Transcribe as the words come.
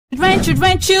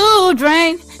Children,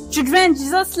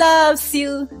 Jesus loves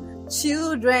you.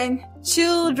 Children,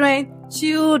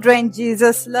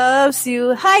 Jesus loves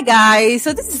you. Hi guys,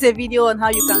 so this is a video on how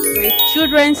you can create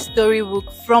children's storybook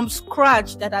from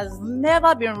scratch that has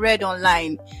never been read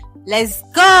online. Let's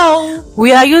go.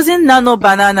 We are using Nano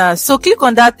Banana, so click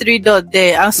on that 3 dot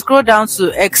there and scroll down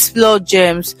to explore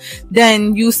gems.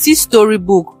 Then you see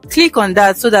Storybook. Click on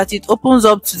that so that it opens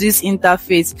up to this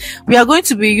interface. We are going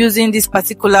to be using this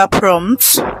particular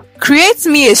prompt. Create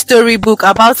me a storybook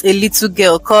about a little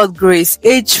girl called Grace,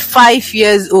 age 5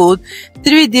 years old,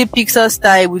 3D pixel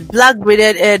style with black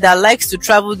braided hair that likes to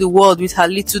travel the world with her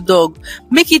little dog.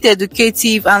 Make it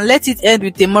educative and let it end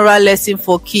with a moral lesson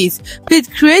for kids. Please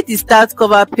create the start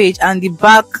cover page and the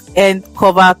back end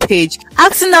cover page.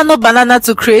 Asking Nano Banana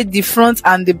to create the front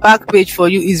and the back page for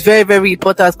you is very, very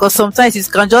important because sometimes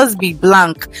it can just be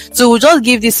blank. So we'll just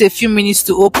give this a few minutes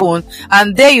to open,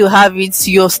 and there you have it,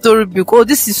 your storybook. Oh,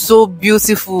 this is so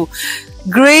beautiful.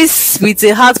 Grace with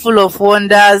a heart full of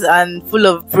wonders and full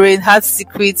of brain, heart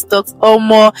secrets, talks all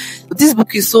more. This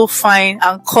book is so fine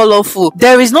and colorful.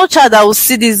 There is no child that will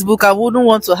see this book and wouldn't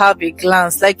want to have a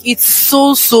glance. Like, it's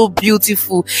so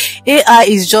beautiful. AI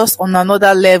is just on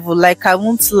another level. Like, I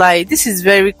won't lie, this is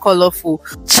very colorful.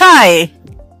 Chai!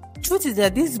 Truth is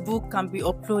that this book can be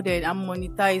uploaded and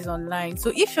monetized online.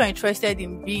 So if you're interested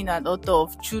in being an author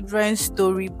of children's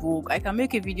storybook, I can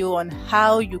make a video on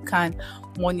how you can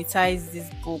monetize this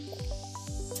book.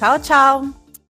 Ciao.